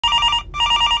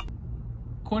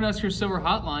Coinhuskers Silver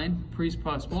Hotline, please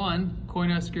press 1.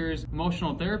 Coinhuskers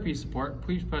Emotional Therapy Support,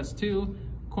 please press 2.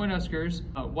 Coinhuskers,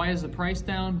 why is the price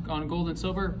down on gold and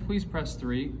silver? Please press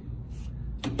 3.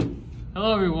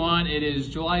 Hello everyone, it is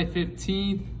July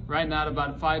 15th. Right now at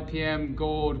about 5 p.m.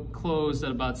 gold closed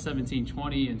at about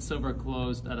 17.20 and silver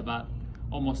closed at about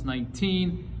almost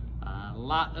 19. A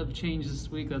lot of changes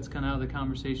this week. That's kind of how the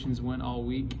conversations went all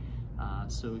week.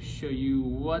 So show you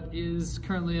what is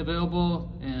currently available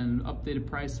and updated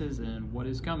prices and what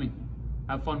is coming.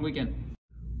 Have a fun weekend.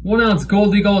 1 ounce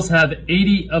gold eagles have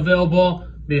 80 available,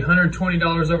 be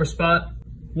 $120 over spot.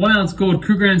 1 ounce gold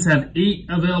Krugerrands have 8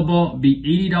 available, be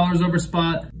 $80 over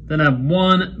spot. Then I have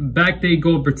 1 backdate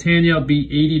gold Britannia, be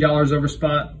 $80 over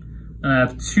spot. And I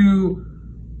have 2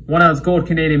 1 ounce gold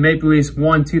Canadian Maple Leafs,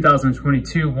 1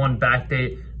 2022, 1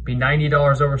 backdate, be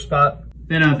 $90 over spot.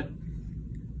 Then I have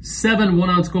 7 1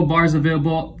 ounce gold bars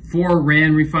available, 4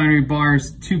 Rand Refinery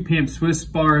bars, 2 Pamp Swiss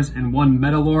bars, and 1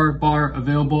 Metalor bar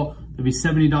available. They'll be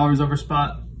 $70 over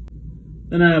spot.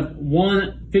 Then I have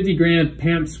 1 50 gram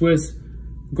Pamp Swiss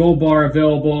gold bar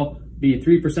available, be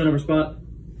 3% over spot.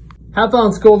 Half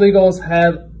ounce gold eagles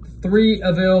have 3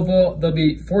 available, they'll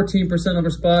be 14%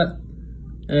 over spot.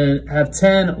 And have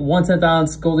 10 1/10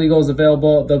 ounce gold eagles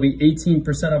available, they'll be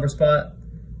 18% over spot.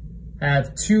 I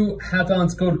have 2 half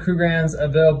ounce gold Krugerrands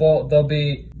available, they'll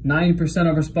be 9%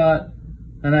 over spot.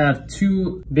 And I have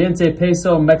 2 20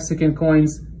 peso Mexican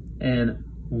coins and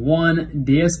 1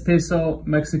 10 peso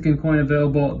Mexican coin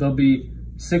available, they'll be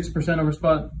 6% over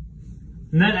spot.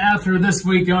 And then after this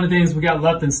week, the only things we got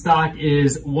left in stock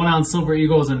is 1 ounce silver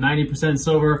eagles and 90%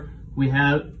 silver. We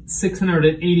have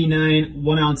 689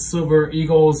 1 ounce silver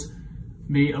eagles,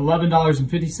 be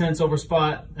 $11.50 over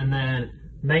spot, and then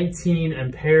 19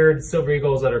 impaired silver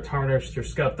eagles that are tarnished or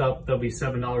scuffed up, they'll be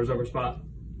 $7 over spot.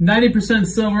 90%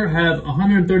 silver have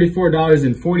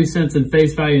 $134.40 in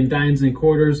face value in dimes and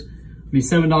quarters, be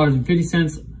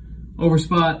 $7.50 over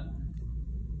spot.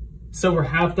 Silver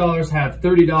half dollars have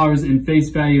 $30 in face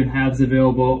value and halves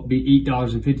available, be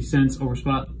 $8.50 over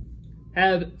spot.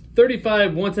 Have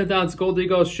 35 1/10 ounce gold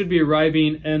eagles should be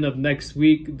arriving end of next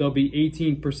week. They'll be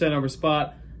 18% over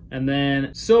spot. And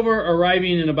then silver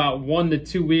arriving in about 1 to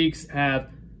 2 weeks. Have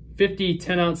 50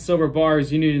 10 ounce silver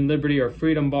bars, Union Liberty or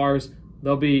Freedom bars.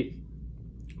 They'll be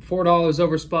 $4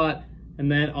 over spot. And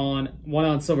then on 1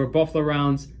 ounce silver Buffalo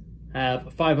rounds,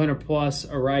 have 500 plus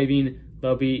arriving.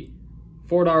 They'll be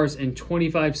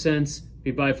 $4.25. If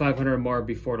you buy 500 or more,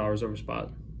 be $4 over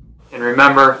spot. And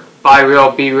remember, buy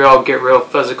real, be real, get real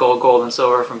physical gold and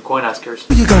silver from Coinhuskers.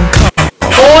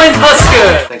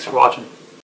 Coinhuskers! Thanks for watching.